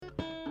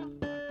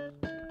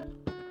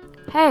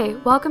Hey,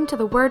 welcome to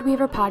the Word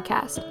Weaver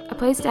podcast, a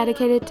place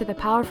dedicated to the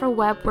powerful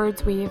web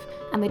words weave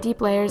and the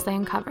deep layers they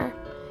uncover.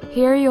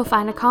 Here you'll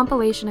find a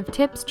compilation of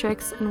tips,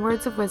 tricks, and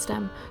words of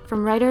wisdom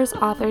from writers,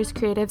 authors,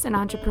 creatives, and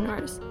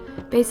entrepreneurs.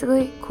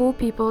 Basically, cool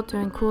people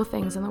doing cool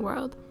things in the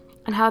world,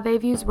 and how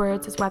they've used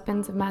words as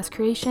weapons of mass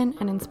creation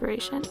and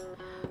inspiration.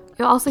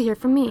 You'll also hear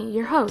from me,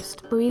 your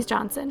host, Louise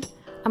Johnson.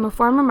 I'm a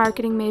former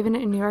marketing maven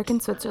in New York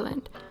and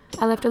Switzerland.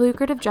 I left a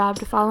lucrative job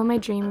to follow my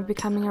dream of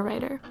becoming a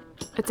writer.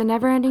 It's a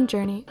never-ending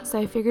journey, so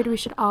I figured we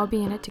should all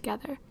be in it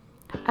together.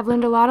 I've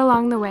learned a lot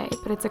along the way,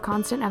 but it's a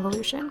constant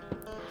evolution.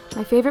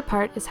 My favorite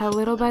part is how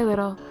little by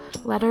little,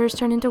 letters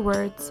turn into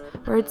words,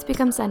 words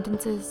become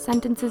sentences,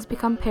 sentences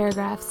become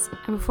paragraphs,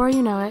 and before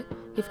you know it,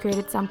 you've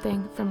created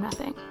something from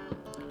nothing.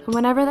 And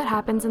whenever that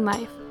happens in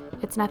life,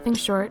 it's nothing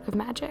short of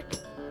magic.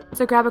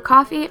 So grab a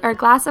coffee or a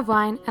glass of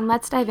wine, and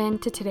let's dive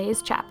into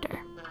today's chapter.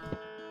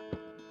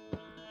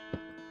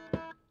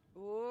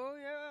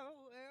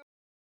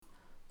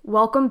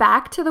 Welcome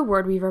back to the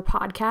Word Weaver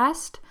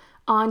podcast.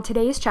 On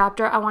today's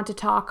chapter, I want to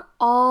talk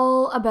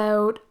all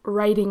about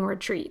writing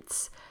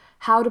retreats,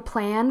 how to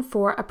plan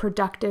for a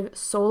productive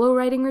solo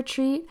writing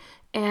retreat,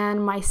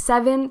 and my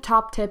 7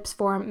 top tips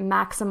for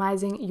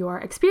maximizing your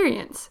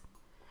experience.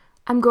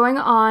 I'm going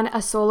on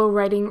a solo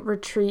writing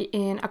retreat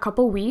in a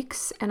couple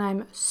weeks, and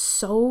I'm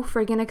so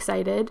friggin'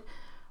 excited.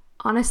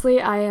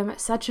 Honestly, I am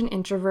such an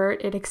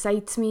introvert. It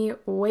excites me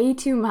way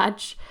too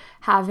much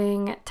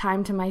having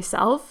time to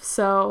myself,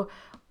 so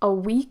a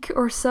week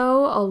or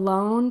so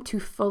alone to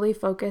fully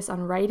focus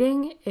on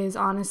writing is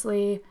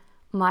honestly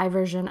my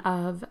version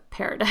of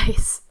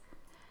paradise.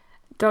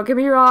 Don't get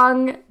me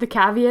wrong, the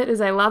caveat is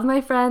I love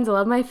my friends, I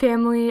love my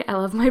family, I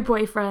love my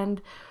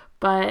boyfriend,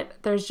 but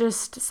there's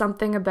just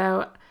something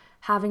about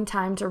having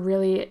time to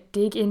really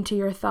dig into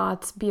your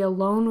thoughts, be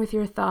alone with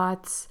your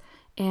thoughts,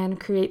 and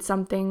create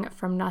something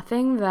from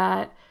nothing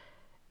that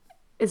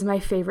is my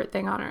favorite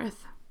thing on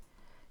earth.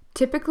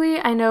 Typically,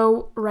 I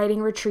know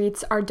writing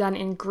retreats are done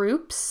in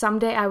groups.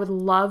 Someday I would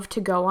love to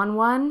go on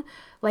one.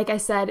 Like I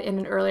said in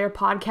an earlier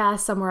podcast,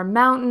 somewhere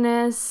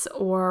mountainous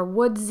or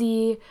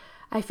woodsy.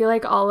 I feel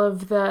like all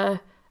of the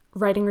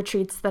writing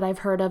retreats that I've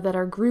heard of that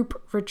are group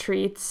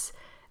retreats,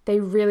 they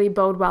really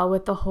bode well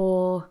with the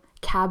whole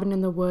cabin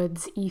in the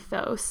woods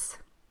ethos.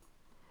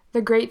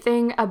 The great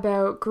thing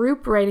about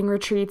group writing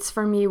retreats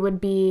for me would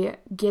be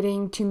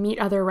getting to meet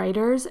other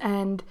writers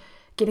and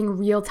getting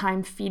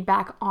real-time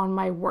feedback on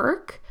my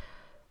work.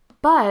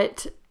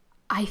 But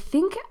I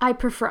think I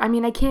prefer,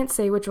 I can't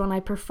say which one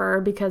I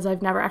prefer because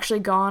I've never actually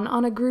gone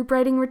on a group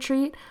writing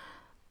retreat,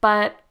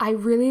 but I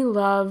really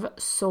love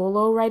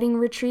solo writing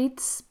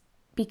retreats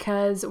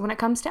because when it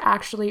comes to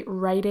actually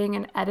writing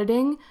and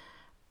editing,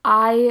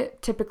 I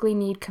typically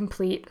need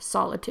complete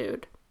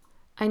solitude.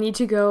 I need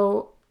to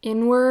go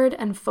inward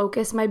and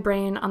focus my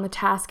brain on the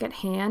task at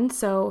hand,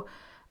 so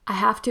I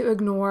have to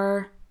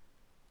ignore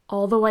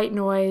all the white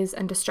noise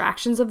and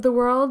distractions of the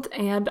world,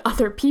 and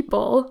other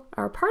people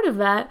are part of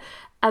that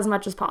as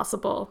much as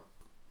possible.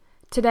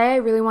 Today, I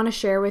really want to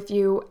share with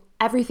you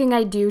everything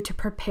I do to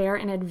prepare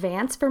in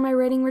advance for my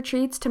writing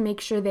retreats to make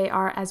sure they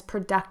are as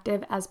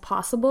productive as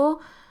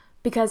possible,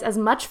 because as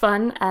much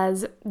fun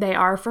as they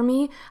are for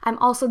me, I'm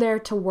also there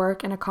to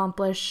work and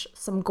accomplish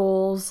some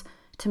goals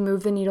to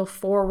move the needle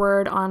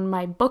forward on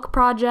my book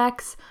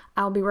projects.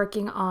 I'll be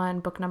working on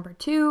book number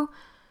 2.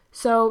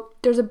 So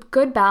there's a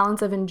good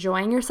balance of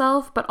enjoying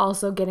yourself, but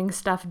also getting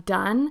stuff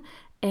done,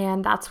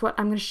 and that's what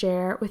I'm going to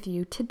share with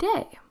you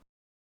today.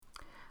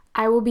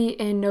 I will be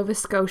in Nova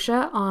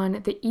Scotia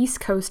on the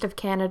east coast of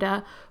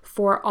Canada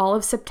for all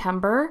of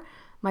September.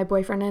 My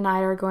boyfriend and I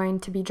are going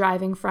to be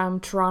driving from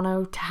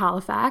Toronto to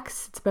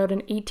Halifax. It's about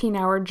an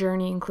 18-hour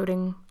journey,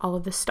 including all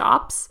of the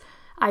stops.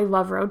 I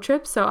love road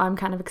trips, so I'm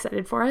kind of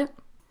excited for it.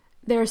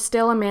 There's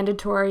still a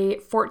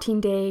mandatory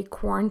 14-day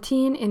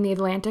quarantine in the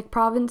Atlantic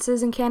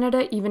provinces in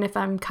Canada. Even if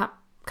I'm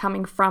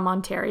coming from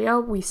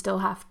Ontario, we still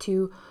have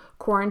to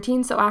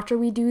quarantine. So after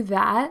we do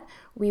that,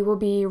 we will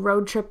be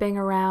road tripping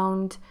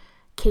around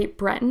Cape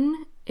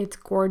Breton. It's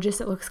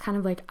gorgeous. It looks kind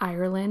of like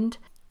Ireland,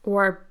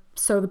 or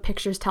so the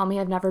pictures tell me.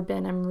 I've never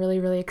been. I'm really,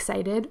 really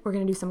excited. We're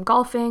going to do some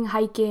golfing,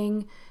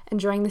 hiking,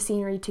 enjoying the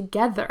scenery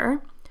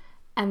together.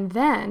 And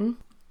then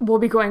we'll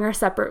be going our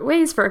separate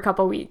ways for a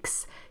couple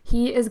weeks.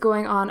 He is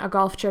going on a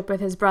golf trip with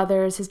his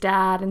brothers, his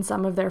dad, and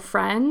some of their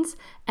friends,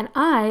 and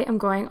I am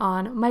going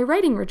on my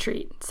writing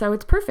retreat. So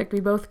it's perfect. We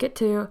both get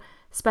to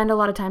spend a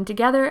lot of time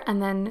together and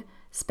then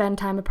spend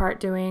time apart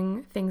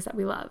doing things that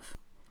we love.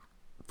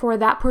 For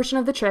that portion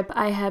of the trip,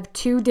 I have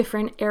 2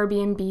 different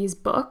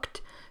Airbnbs booked.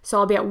 So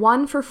I'll be at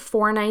one for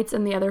 4 nights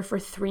and the other for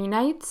 3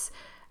 nights.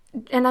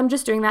 And I'm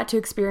just doing that to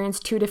experience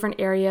 2 different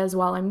areas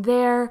while I'm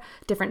there,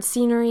 different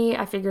scenery.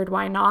 I figured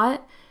why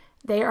not?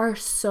 They are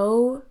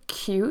so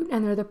cute,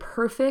 and they're the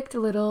perfect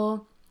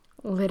little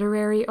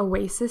literary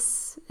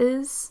oasis.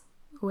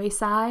 Pretty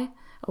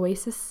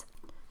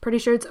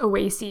sure it's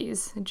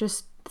oases. It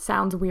just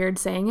sounds weird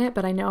saying it,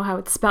 but I know how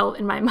it's spelled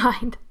in my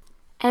mind.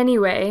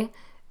 Anyway,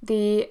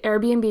 The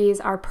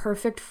Airbnbs are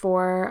perfect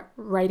for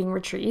writing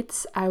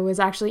retreats. I was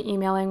actually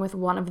emailing with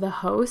one of the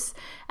hosts,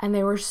 and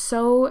they were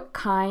so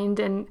kind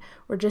and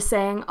were just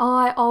saying, "Oh,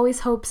 I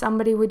always hope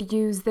somebody would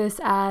use this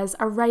as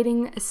a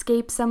writing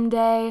escape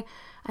someday.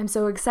 I'm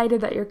so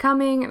excited that you're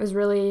coming." It was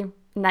really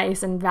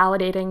nice and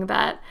validating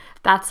that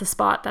that's the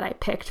spot that I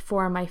picked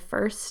for my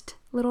first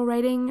little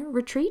writing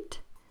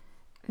retreat.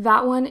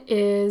 That one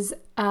is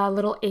a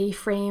little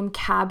A-frame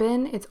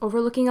cabin. It's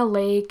overlooking a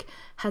lake,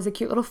 has a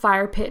cute little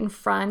fire pit in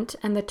front,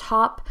 and the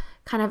top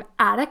kind of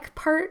attic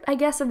part, I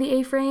guess, of the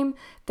A-frame,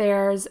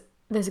 there's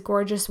this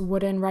gorgeous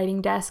wooden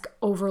writing desk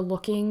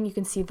overlooking. You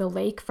can see the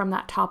lake from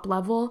that top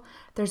level.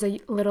 There's a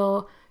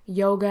little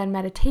yoga and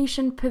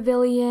meditation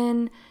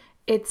pavilion.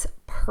 It's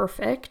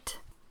perfect.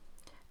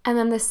 And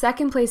then the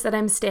second place that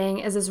I'm staying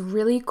is this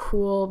really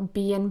cool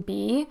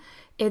B&B.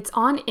 It's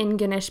on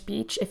Ingonish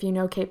Beach, if you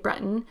know Cape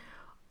Breton.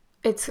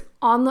 It's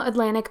on the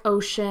Atlantic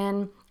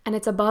Ocean, and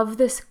it's above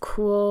this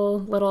cool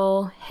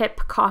little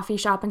hip coffee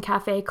shop and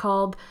cafe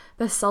called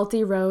the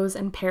Salty Rose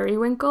and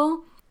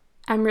Periwinkle.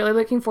 I'm really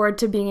looking forward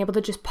to being able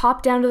to just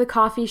pop down to the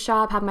coffee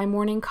shop, have my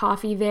morning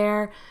coffee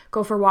there,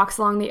 go for walks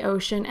along the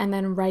ocean, and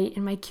then write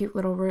in my cute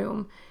little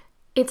room.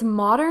 It's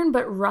modern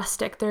but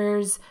rustic.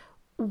 There's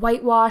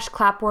whitewashed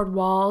clapboard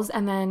walls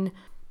and then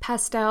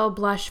pastel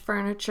blush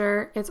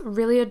furniture. It's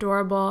really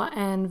adorable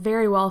and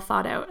very well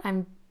thought out.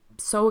 I'm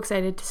so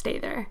excited to stay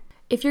there.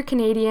 If you're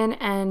Canadian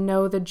and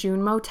know the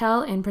June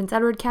Motel in Prince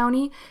Edward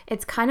County,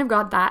 it's kind of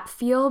got that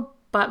feel,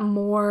 but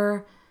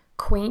more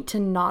quaint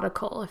and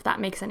nautical, if that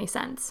makes any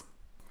sense.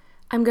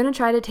 I'm going to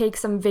try to take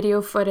some video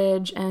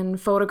footage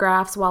and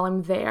photographs while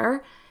I'm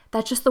there.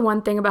 That's just the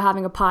one thing about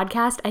having a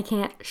podcast. I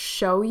can't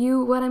show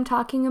you what I'm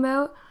talking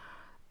about.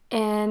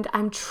 And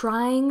I'm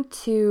trying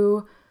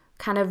to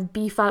kind of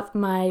beef up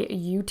my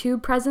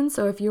YouTube presence.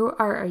 So if you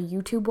are a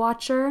YouTube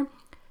watcher,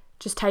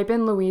 just type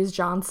in Louise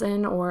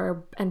Johnson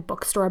and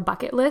Bookstore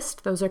Bucket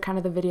List. Those are kind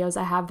of the videos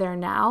I have there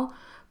now.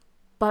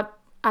 But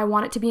I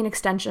want it to be an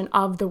extension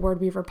of the Word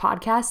Weaver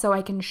podcast so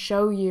I can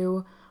show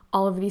you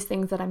all of these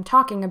things that I'm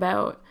talking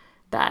about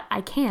that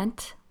I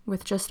can't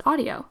with just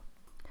audio.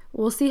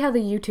 We'll see how the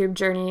YouTube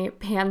journey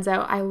pans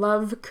out. I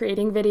love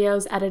creating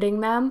videos, editing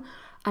them.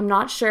 I'm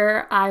not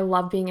sure I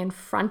love being in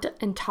front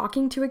and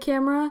talking to a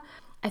camera.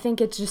 I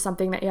think it's just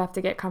something that you have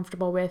to get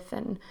comfortable with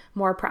and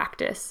more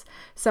practice.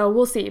 So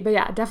we'll see. But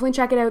yeah, definitely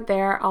check it out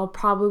there. I'll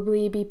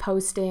probably be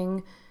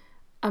posting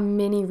a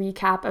mini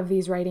recap of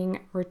these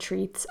writing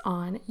retreats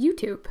on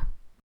YouTube.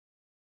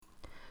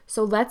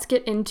 So let's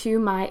get into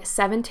my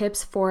 7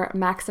 tips for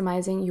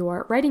maximizing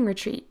your writing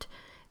retreat.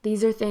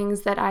 These are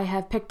things that I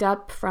have picked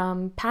up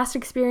from past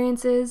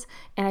experiences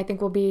and I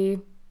think will be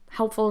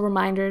helpful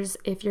reminders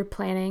if you're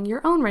planning your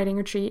own writing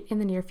retreat in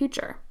the near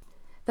future.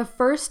 The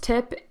first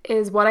tip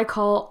is what I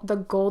call the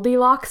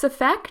Goldilocks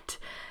effect,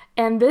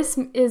 and this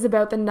is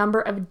about the number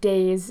of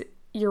days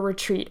your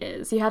retreat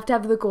is. You have to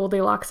have the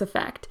Goldilocks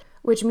effect,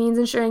 which means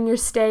ensuring your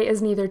stay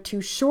is neither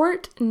too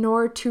short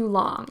nor too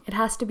long. It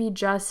has to be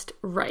just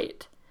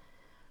right.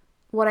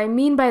 What I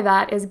mean by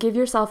that is give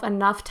yourself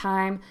enough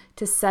time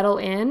to settle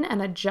in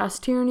and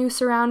adjust to your new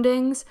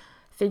surroundings,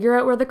 figure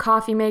out where the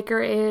coffee maker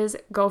is,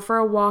 go for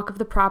a walk of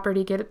the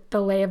property, get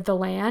the lay of the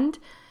land,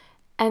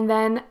 and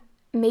then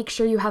make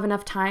sure you have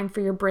enough time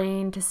for your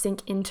brain to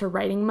sink into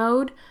writing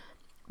mode.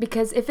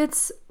 Because if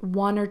it's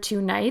 1 or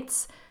 2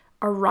 nights,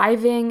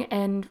 arriving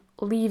and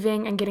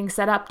leaving and getting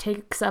set up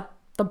takes up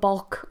the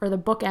bulk or the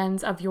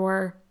bookends of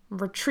your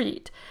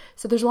retreat.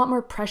 So there's a lot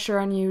more pressure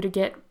on you to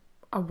get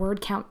a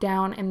word count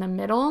down in the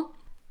middle.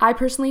 I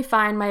personally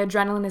find my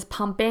adrenaline is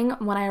pumping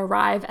when I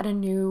arrive at a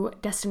new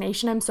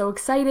destination. I'm so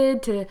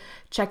excited to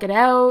check it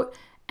out,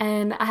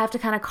 and I have to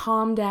kind of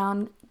calm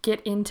down, get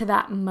into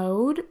that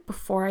mode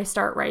before I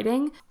start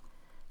writing.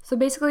 So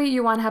basically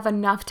you want to have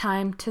enough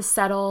time to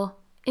settle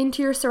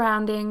into your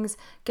surroundings,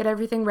 get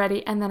everything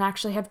ready, and then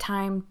actually have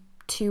time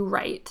to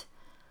write.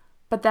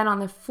 But then on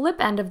the flip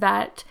end of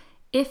that,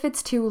 if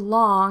it's too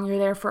long, you're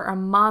there for a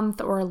month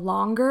or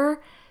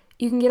longer,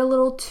 you can get a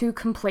little too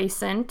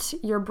complacent.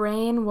 Your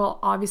brain will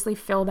obviously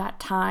fill that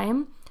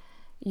time.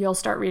 You'll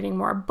start reading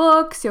more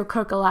books, you'll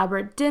cook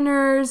elaborate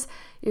dinners,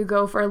 you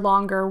go for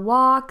longer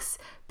walks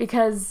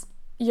because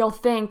you'll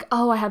think,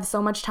 oh, I have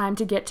so much time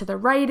to get to the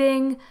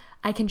writing.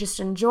 I can just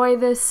enjoy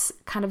this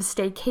kind of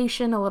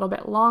staycation a little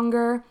bit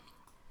longer.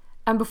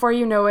 And before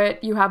you know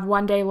it, you have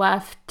 1 day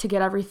left to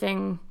get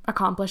everything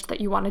accomplished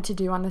that you wanted to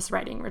do on this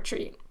writing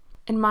retreat.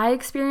 In my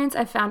experience,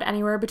 I've found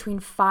anywhere between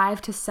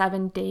 5 to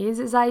 7 days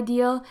is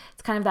ideal.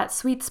 It's kind of that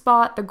sweet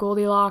spot, the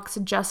Goldilocks,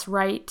 just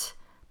right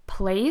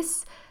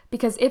place.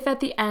 Because if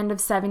at the end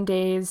of 7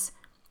 days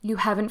you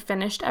haven't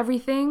finished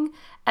everything,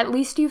 at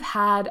least you've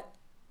had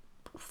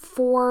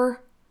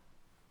 4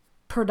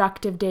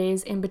 productive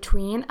days in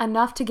between,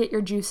 enough to get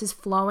your juices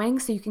flowing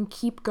so you can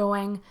keep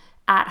going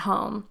at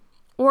home.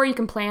 Or you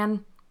can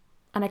plan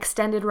an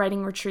extended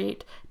writing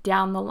retreat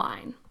down the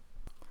line.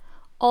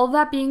 All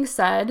that being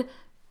said,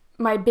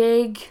 my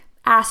big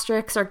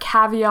asterisk or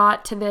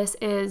caveat to this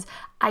is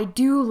I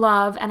do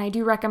love and I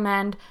do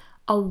recommend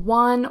a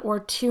 1 or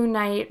 2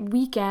 night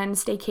weekend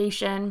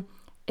staycation,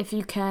 if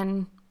you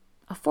can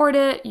afford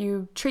it,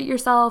 you treat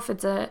yourself.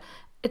 It's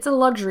a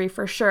luxury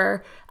for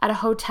sure, at a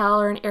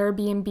hotel or an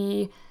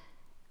Airbnb,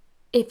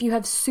 if you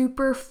have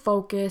super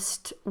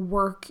focused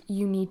work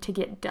you need to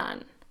get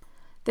done.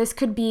 This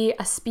could be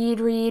a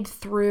speed read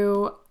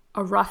through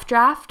a rough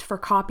draft for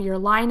copy or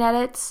line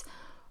edits.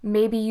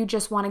 Maybe you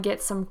just want to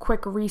get some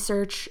quick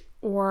research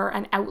or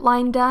an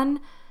outline done.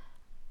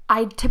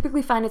 I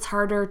typically find it's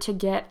harder to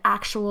get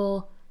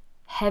actual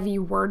heavy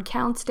word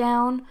counts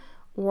down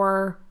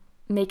or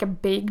make a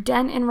big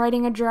dent in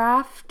writing a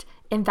draft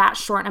in that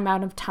short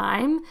amount of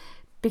time,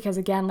 because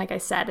again, like I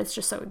said, it's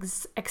just so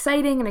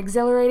exciting and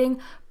exhilarating.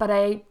 But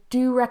I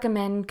do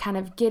recommend kind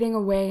of getting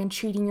away and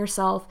treating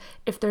yourself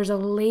if there's a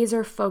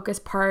laser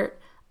focused part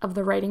of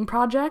the writing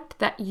project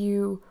that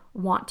you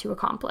want to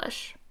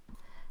accomplish.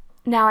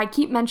 Now, I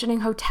keep mentioning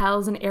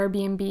hotels and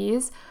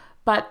Airbnbs,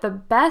 but the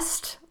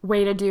best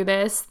way to do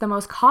this, the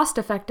most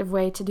cost-effective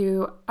way to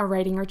do a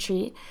writing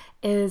retreat,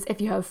 is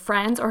if you have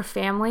friends or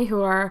family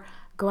who are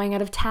going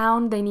out of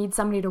town, they need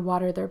somebody to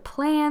water their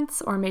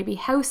plants, or maybe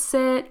house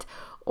sit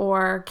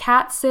or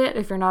cat sit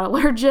if you're not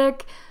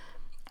allergic,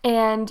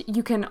 and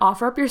you can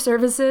offer up your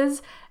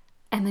services,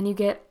 and then you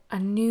get a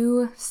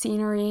new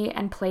scenery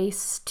and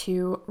place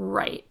to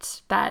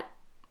write that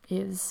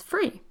is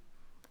free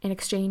in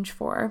exchange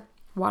for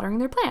watering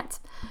their plants.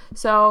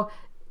 So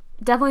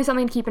definitely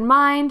something to keep in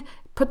mind.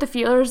 Put the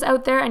feelers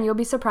out there and you'll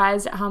be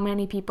surprised at how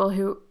many people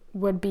who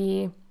would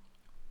be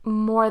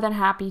more than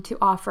happy to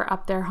offer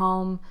up their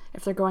home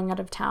if they're going out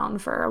of town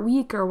for a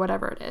week or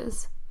whatever it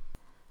is.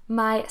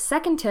 My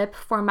second tip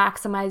for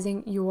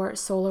maximizing your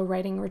solo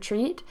writing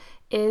retreat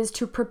is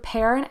to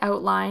prepare an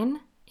outline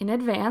in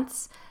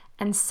advance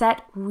and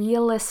set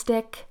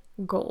realistic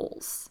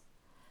goals.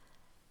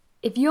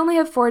 If you only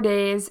have 4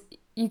 days,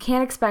 you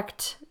can't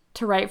expect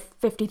to write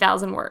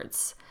 50,000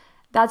 words.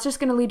 That's just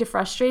going to lead to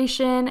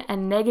frustration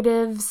and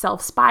negative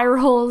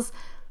self-spirals.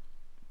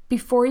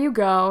 Before you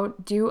go,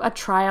 do a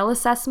trial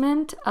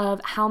assessment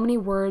of how many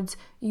words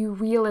you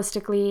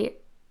realistically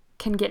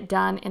can get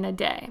done in a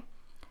day.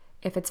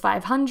 If it's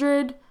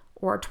 500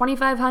 or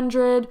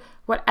 2,500,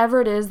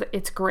 whatever it is,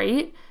 it's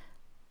great.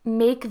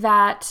 Make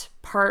that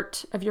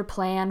part of your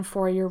plan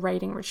for your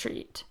writing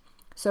retreat.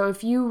 So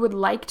if you would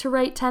like to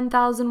write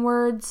 10,000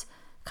 words,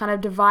 kind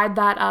of divide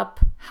that up,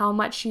 how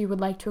much you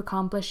would like to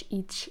accomplish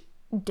each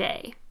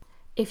day.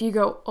 If you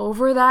go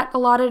over that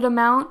allotted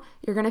amount,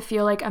 you're going to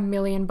feel like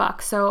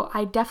 $1,000,000. So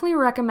I definitely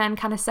recommend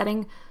kind of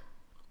setting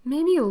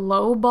maybe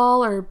low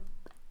ball or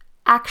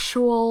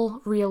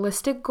actual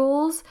realistic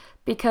goals,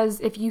 because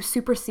if you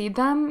supersede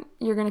them,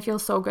 you're going to feel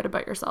so good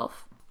about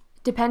yourself.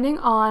 Depending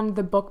on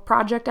the book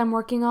project I'm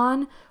working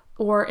on,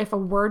 or if a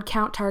word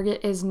count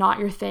target is not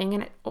your thing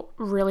and it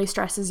really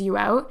stresses you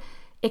out,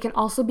 it can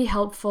also be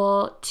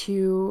helpful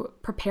to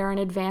prepare in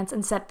advance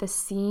and set the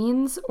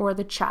scenes or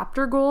the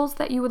chapter goals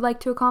that you would like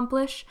to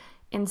accomplish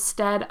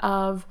instead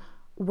of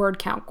word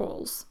count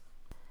goals.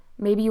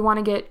 Maybe you want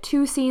to get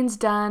 2 scenes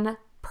done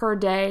per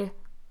day.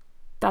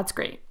 That's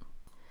great.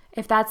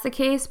 If that's the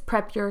case,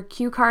 prep your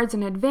cue cards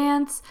in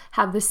advance,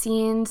 have the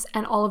scenes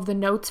and all of the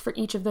notes for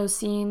each of those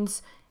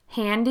scenes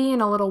handy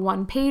in a little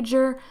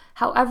 1-pager.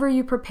 However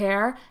you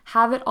prepare,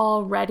 have it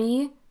all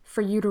ready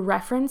for you to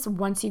reference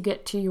once you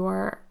get to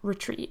your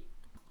retreat.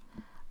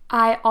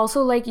 I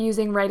also like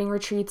using writing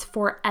retreats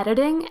for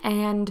editing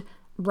and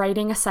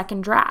writing a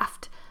second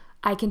draft.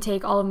 I can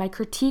take all of my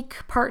critique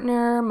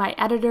partner, my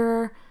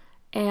editor,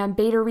 and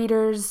beta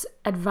readers'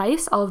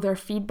 advice, all of their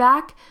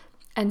feedback,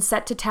 and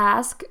set to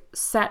task,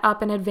 set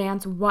up in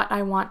advance what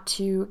I want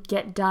to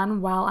get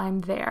done while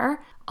I'm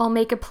there. I'll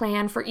make a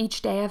plan for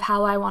each day of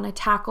how I want to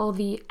tackle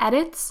the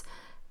edits,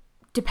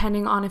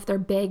 depending on if they're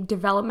big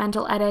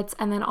developmental edits,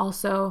 and then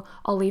also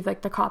I'll leave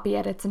like the copy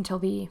edits until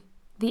the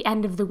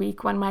end of the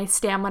week when my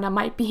stamina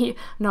might be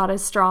not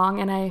as strong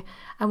and I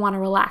want to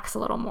relax a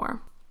little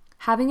more.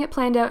 Having it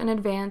planned out in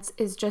advance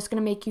is just going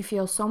to make you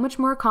feel so much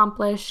more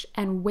accomplished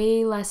and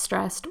way less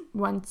stressed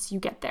once you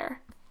get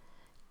there.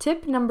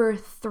 Tip number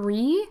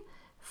 3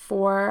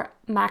 for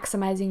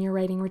maximizing your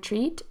writing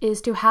retreat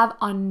is to have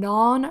a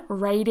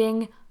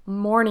non-writing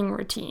morning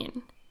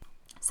routine.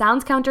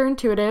 Sounds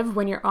counterintuitive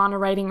when you're on a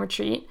writing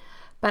retreat,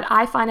 but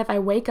I find if I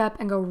wake up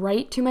and go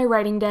right to my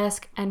writing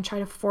desk and try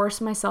to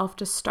force myself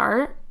to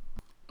start,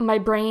 my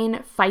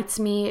brain fights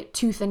me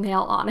tooth and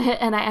nail on it,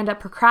 and I end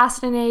up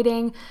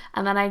procrastinating,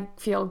 and then I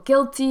feel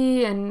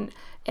guilty, and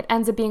it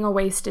ends up being a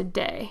wasted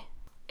day.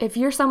 If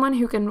you're someone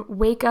who can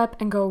wake up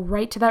and go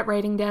right to that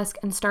writing desk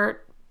and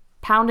start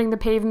pounding the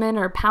pavement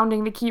or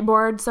pounding the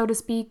keyboard, so to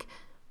speak,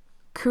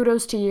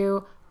 kudos to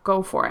you,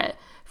 go for it.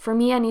 For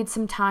me, I need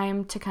some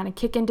time to kind of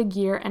kick into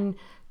gear and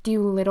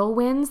do little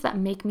wins that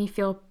make me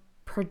feel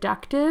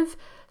productive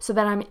so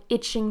that I'm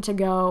itching to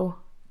go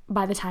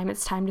by the time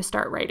it's time to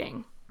start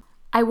writing.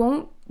 I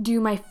won't do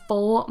my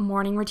full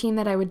morning routine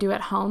that I would do at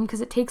home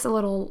because it takes a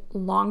little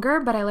longer,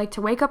 but I like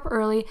to wake up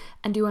early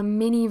and do a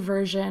mini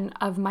version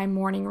of my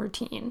morning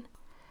routine.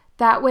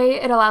 That way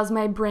it allows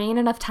my brain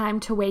enough time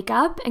to wake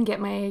up and get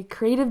my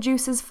creative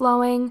juices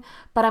flowing,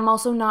 but I'm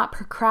also not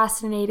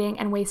procrastinating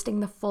and wasting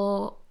the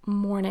full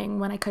morning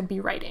when I could be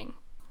writing.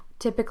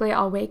 Typically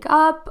I'll wake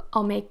up,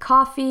 I'll make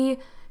coffee,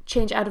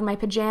 change out of my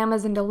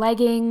pajamas into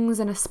leggings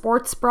and a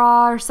sports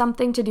bra or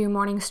something to do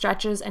morning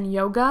stretches and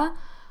yoga.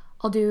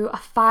 I'll do a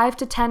 5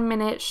 to 10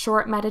 minute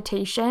short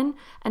meditation,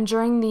 and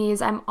during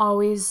these I'm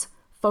always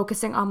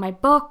focusing on my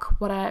book,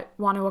 what I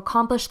want to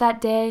accomplish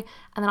that day,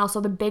 and then also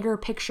the bigger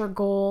picture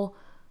goal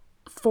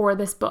for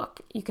this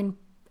book. You can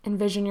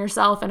envision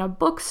yourself in a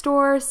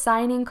bookstore,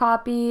 signing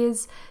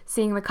copies,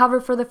 seeing the cover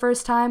for the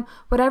first time,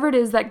 whatever it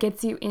is that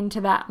gets you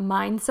into that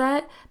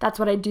mindset. That's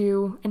what I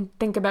do and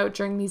think about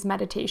during these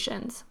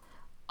meditations.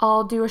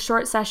 I'll do a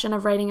short session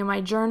of writing in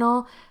my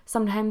journal.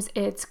 Sometimes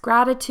it's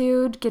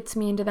gratitude, gets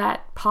me into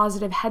that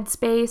positive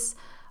headspace.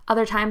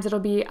 Other times it'll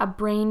be a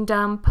brain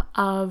dump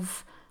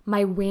of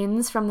my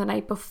wins from the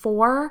night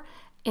before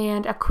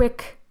and a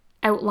quick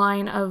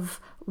outline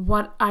of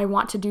what I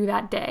want to do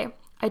that day.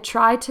 I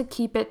try to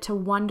keep it to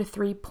 1 to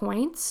 3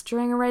 points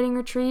during a writing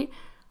retreat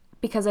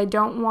because I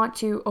don't want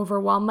to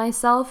overwhelm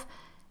myself,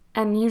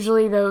 and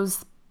usually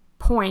those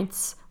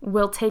points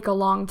will take a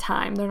long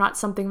time. They're not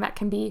something that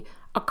can be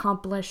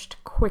accomplished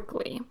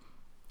quickly.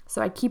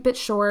 So I keep it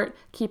short,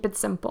 keep it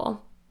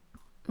simple.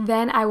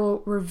 Then I will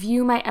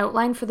review my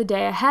outline for the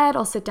day ahead.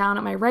 I'll sit down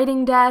at my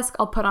writing desk.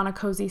 I'll put on a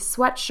cozy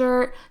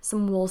sweatshirt,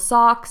 some wool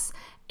socks,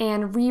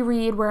 and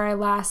reread where I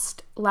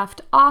last left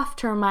off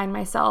to remind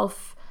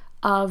myself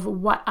of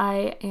what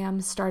I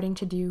am starting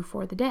to do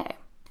for the day.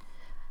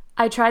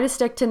 I try to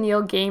stick to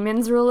Neil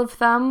Gaiman's rule of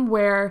thumb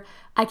where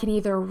I can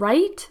either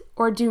write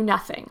or do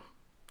nothing.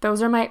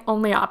 Those are my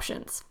only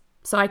options.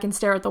 So I can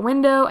stare at the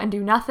window and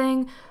do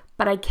nothing,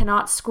 but I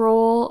cannot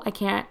scroll. I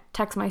can't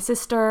text my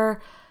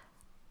sister.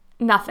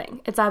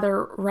 Nothing. It's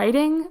either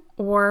writing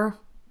or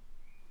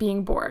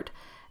being bored.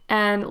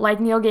 And like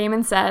Neil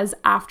Gaiman says,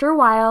 after a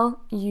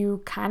while,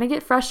 you kind of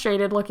get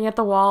frustrated looking at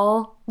the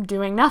wall,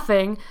 doing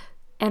nothing,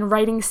 and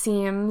writing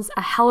seems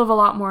a hell of a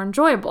lot more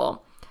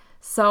enjoyable.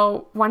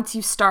 So once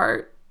you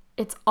start,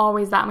 it's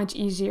always that much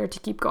easier to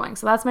keep going.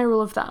 So that's my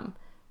rule of thumb.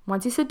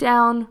 Once you sit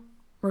down,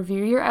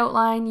 review your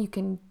outline, you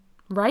can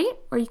write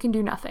or you can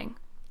do nothing.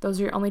 Those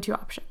are your only two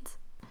options.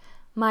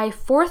 My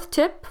fourth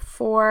tip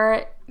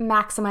for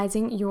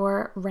maximizing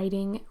your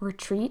writing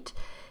retreat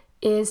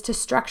is to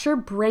structure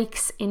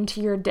breaks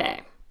into your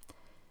day.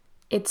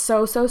 It's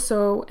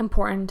so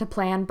important to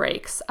plan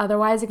breaks.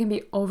 Otherwise, it can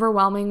be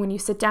overwhelming when you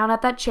sit down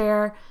at that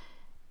chair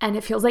and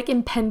it feels like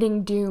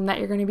impending doom that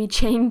you're going to be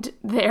chained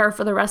there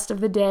for the rest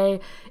of the day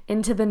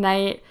into the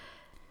night.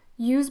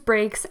 Use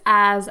breaks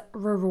as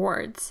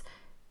rewards.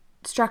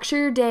 Structure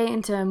your day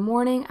into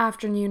morning,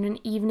 afternoon, and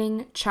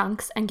evening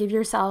chunks and give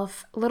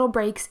yourself little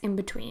breaks in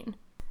between.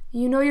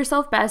 You know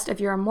yourself best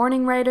if you're a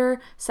morning writer.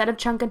 Set a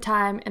chunk of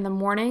time in the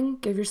morning,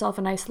 give yourself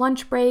a nice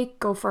lunch break,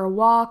 go for a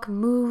walk,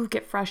 move,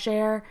 get fresh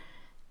air,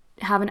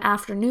 have an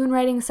afternoon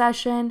writing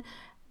session,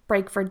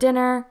 break for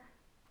dinner,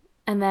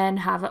 and then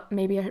have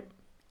maybe an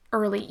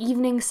early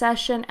evening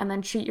session, and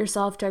then treat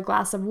yourself to a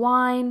glass of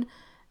wine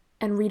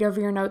and read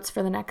over your notes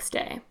for the next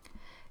day.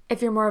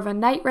 If you're more of a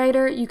night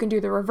writer, you can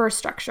do the reverse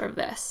structure of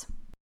this.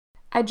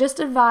 I just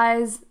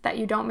advise that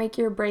you don't make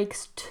your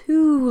breaks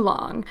too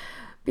long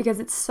because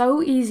it's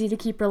so easy to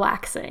keep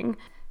relaxing.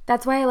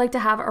 That's why I like to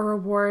have a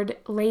reward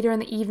later in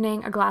the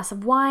evening, a glass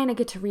of wine. I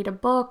get to read a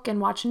book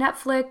and watch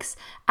Netflix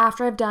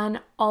after I've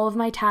done all of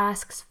my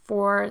tasks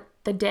for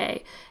the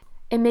day.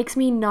 It makes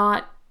me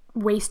not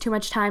waste too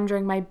much time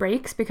during my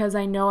breaks because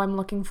I know I'm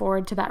looking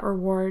forward to that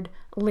reward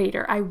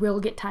later. I will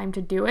get time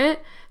to do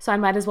it, so I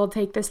might as well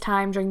take this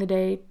time during the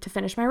day to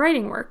finish my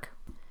writing work.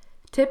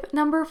 Tip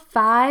number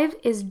 5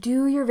 is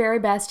do your very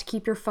best to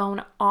keep your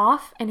phone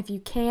off, and if you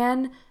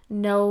can,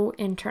 no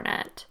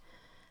internet.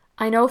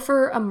 I know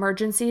for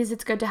emergencies,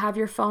 it's good to have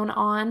your phone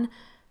on.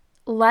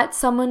 Let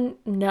someone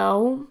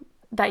know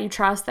that you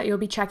trust that you'll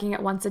be checking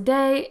it once a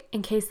day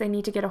in case they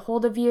need to get a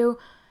hold of you.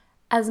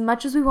 As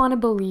much as we want to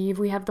believe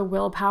we have the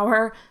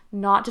willpower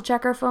not to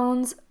check our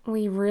phones,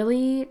 we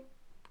really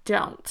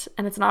don't.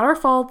 And it's not our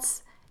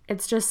faults,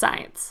 it's just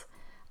science.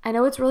 I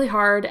know it's really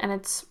hard and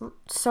it's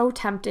so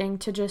tempting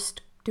to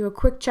just do a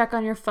quick check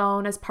on your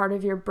phone as part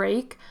of your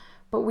break,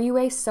 but we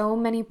waste so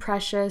many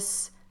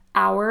precious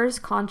hours,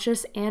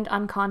 conscious and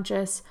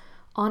unconscious,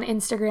 on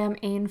Instagram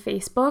and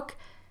Facebook.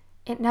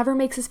 It never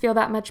makes us feel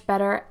that much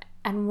better,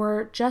 and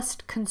we're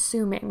just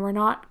consuming, we're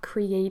not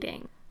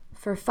creating.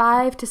 For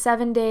 5 to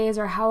 7 days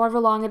or however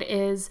long it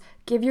is,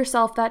 give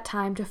yourself that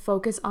time to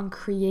focus on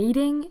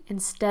creating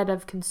instead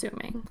of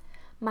consuming.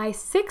 My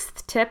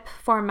 6th tip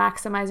for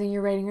maximizing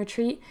your writing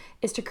retreat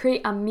is to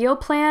create a meal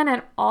plan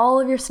and all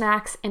of your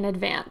snacks in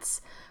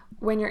advance.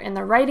 When you're in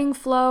the writing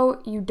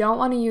flow, you don't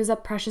want to use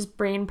up precious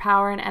brain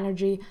power and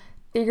energy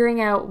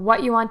figuring out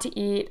what you want to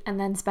eat and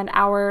then spend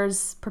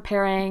hours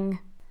preparing.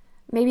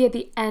 Maybe at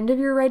the end of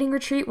your writing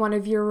retreat, one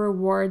of your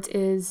rewards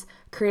is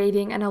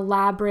creating an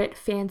elaborate,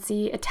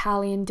 fancy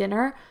Italian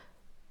dinner.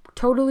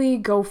 Totally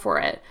go for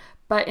it.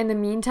 But in the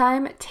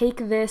meantime,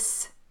 take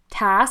this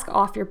task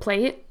off your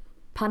plate,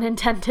 pun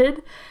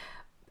intended,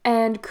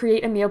 and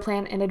create a meal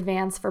plan in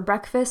advance for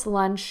breakfast,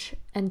 lunch,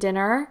 and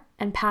dinner,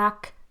 and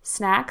pack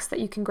snacks that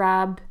you can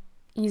grab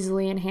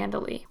easily and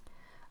handily.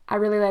 I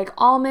really like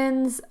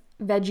almonds,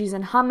 veggies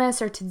and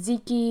hummus or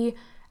tzatziki,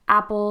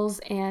 apples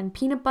and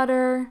peanut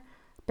butter,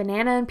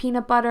 banana and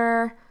peanut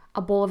butter.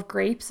 A bowl of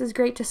grapes is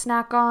great to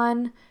snack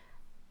on.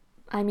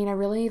 I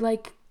really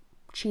like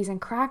cheese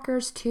and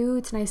crackers too.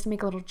 It's nice to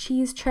make a little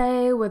cheese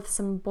tray with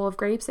some bowl of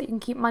grapes that you can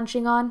keep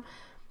munching on.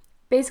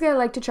 Basically, I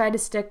like to try to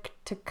stick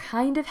to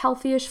kind of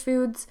healthy-ish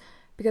foods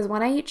because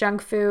when I eat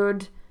junk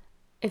food,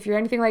 if you're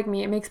anything like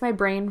me, it makes my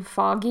brain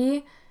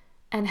foggy,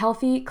 and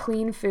healthy,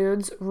 clean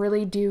foods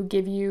really do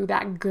give you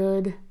that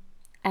good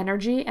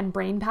energy and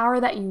brain power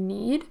that you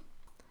need.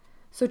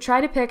 So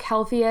try to pick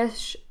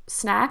healthy-ish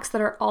snacks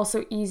that are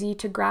also easy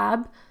to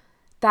grab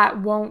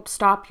that won't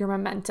stop your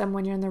momentum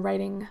when you're in the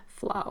writing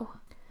flow.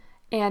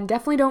 And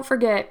definitely don't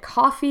forget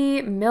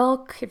coffee,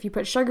 milk, if you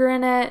put sugar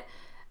in it,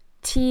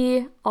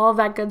 tea, all of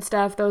that good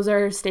stuff. Those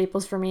are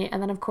staples for me.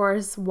 And then, of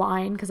course,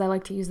 wine, because I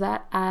like to use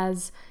that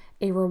as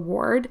a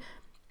reward.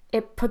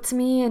 It puts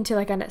me into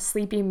like a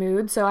sleepy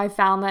mood. So I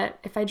found that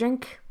if I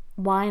drink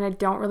wine, I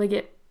don't really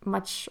get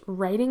much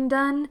writing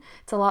done.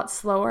 It's a lot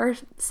slower.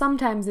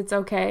 Sometimes it's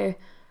okay.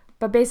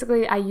 But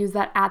basically, I use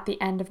that at the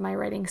end of my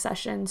writing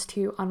sessions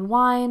to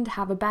unwind,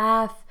 have a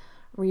bath,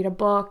 read a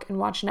book, and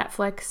watch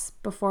Netflix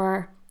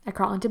before I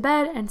crawl into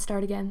bed and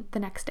start again the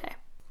next day.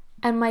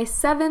 And my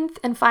 7th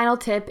and final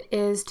tip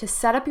is to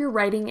set up your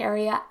writing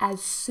area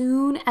as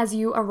soon as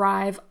you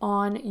arrive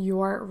on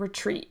your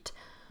retreat.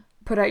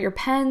 Put out your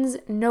pens,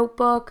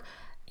 notebook,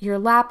 your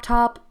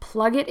laptop,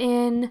 plug it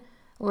in,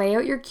 lay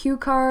out your cue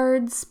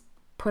cards,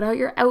 put out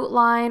your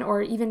outline,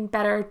 or even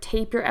better,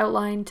 tape your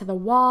outline to the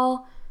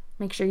wall.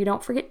 Make sure you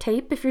don't forget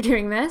tape if you're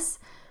doing this.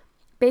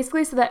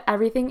 Basically so that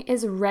everything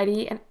is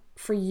ready and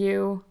for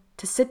you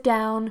to sit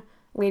down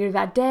later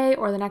that day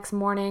or the next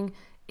morning.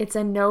 It's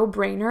a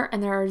no-brainer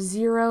and there are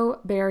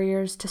 0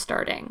 barriers to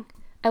starting.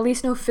 At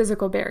least no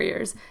physical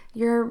barriers.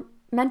 Your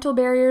mental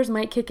barriers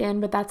might kick in,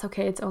 but that's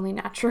okay. It's only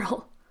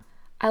natural.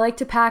 I like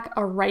to pack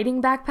a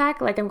writing backpack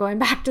like I'm going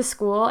back to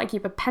school. I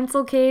keep a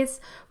pencil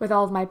case with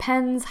all of my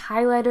pens,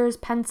 highlighters,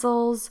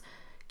 pencils,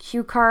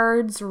 cue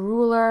cards,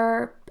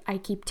 ruler. I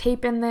keep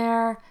tape in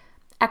there,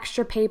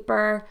 extra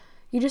paper.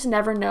 You just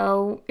never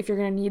know if you're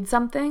going to need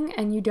something,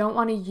 and you don't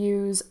want to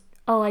use,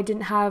 I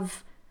didn't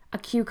have a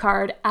cue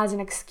card as an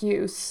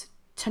excuse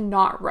to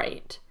not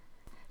write.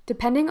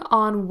 Depending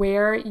on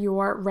where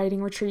your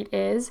writing retreat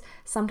is,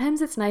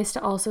 sometimes it's nice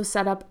to also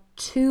set up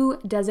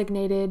 2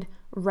 designated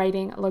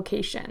writing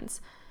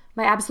locations.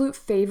 My absolute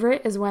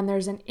favorite is when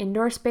there's an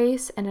indoor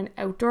space and an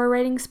outdoor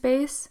writing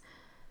space.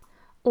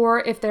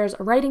 Or if there's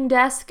a writing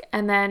desk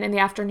and then in the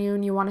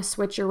afternoon you want to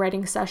switch your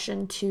writing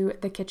session to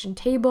the kitchen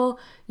table,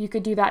 you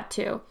could do that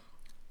too.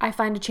 I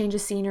find a change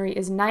of scenery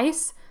is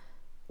nice.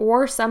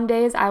 Or some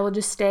days I will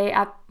just stay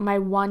at my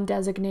one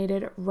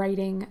designated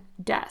writing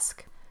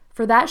desk.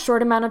 For that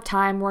short amount of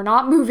time, we're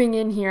not moving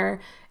in here.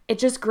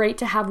 It's just great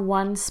to have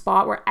one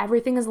spot where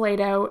everything is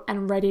laid out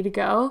and ready to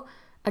go.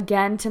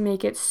 Again, to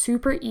make it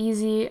super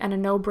easy and a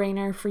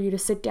no-brainer for you to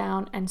sit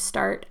down and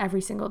start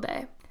every single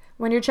day.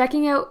 When you're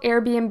checking out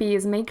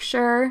Airbnbs, make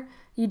sure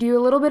you do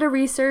a little bit of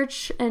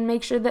research and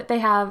make sure that they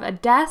have a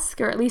desk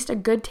or at least a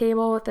good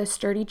table with a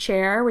sturdy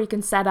chair where you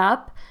can set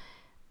up.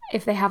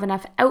 If they have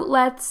enough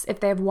outlets, if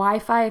they have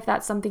Wi-Fi, if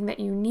that's something that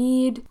you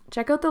need.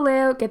 Check out the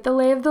layout, get the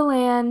lay of the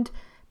land,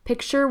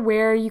 picture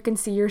where you can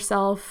see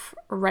yourself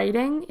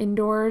writing,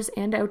 indoors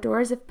and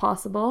outdoors if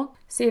possible.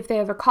 See if they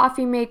have a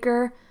coffee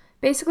maker.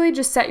 Basically,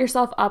 just set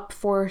yourself up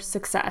for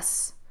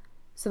success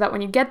so that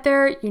when you get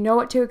there, you know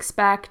what to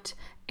expect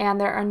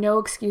and there are no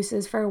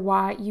excuses for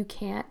why you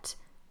can't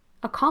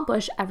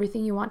accomplish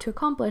everything you want to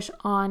accomplish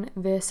on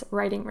this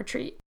writing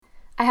retreat.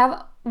 I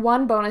have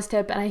one bonus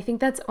tip, and I think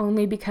that's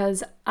only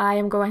because I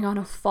am going on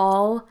a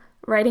fall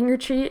writing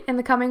retreat in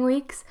the coming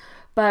weeks,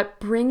 but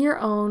bring your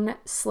own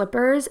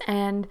slippers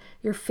and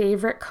your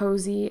favorite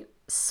cozy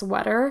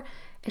sweater.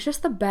 It's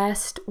just the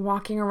best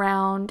walking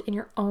around in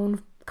your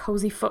own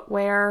cozy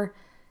footwear,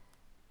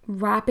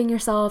 wrapping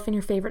yourself in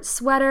your favorite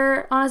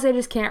sweater. Honestly, I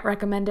just can't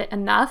recommend it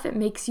enough. It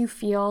makes you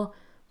feel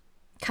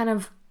kind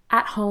of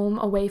at home,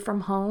 away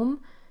from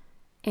home,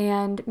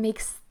 and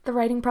makes the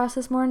writing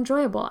process more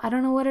enjoyable. I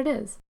don't know what it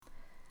is.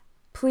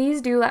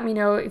 Please do let me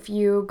know if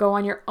you go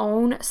on your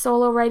own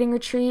solo writing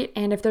retreat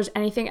and if there's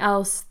anything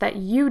else that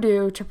you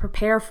do to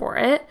prepare for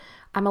it.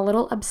 I'm a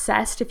little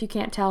obsessed, if you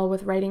can't tell,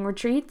 with writing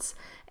retreats,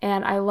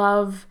 and I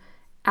love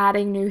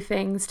adding new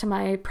things to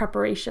my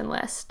preparation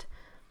list.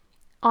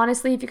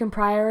 Honestly, if you can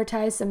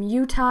prioritize some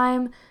you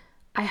time,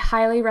 I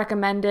highly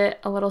recommend it.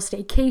 A little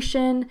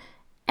staycation,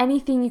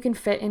 anything you can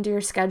fit into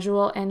your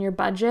schedule and your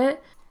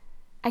budget.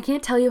 I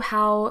can't tell you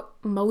how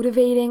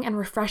motivating and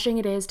refreshing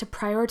it is to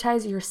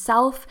prioritize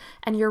yourself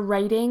and your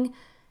writing,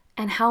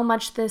 and how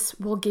much this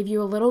will give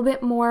you a little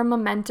bit more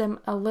momentum,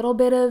 a little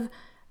bit of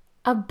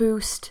a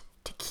boost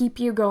to keep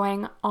you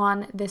going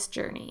on this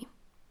journey.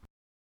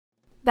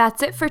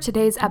 That's it for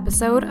today's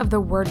episode of the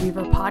Word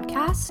Weaver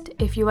podcast.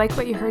 If you like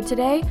what you heard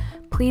today,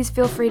 please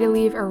feel free to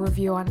leave a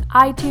review on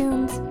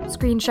iTunes,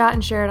 screenshot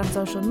and share it on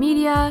social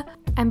media,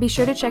 and be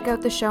sure to check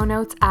out the show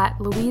notes at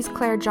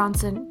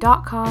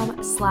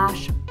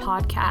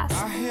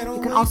louiseclairejohnson.com/podcast.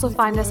 You can also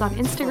find us on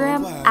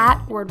Instagram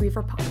at Word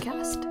Weaver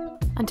Podcast.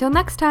 Until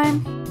next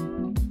time.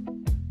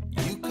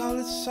 You call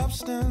it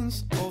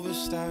substance over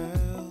style.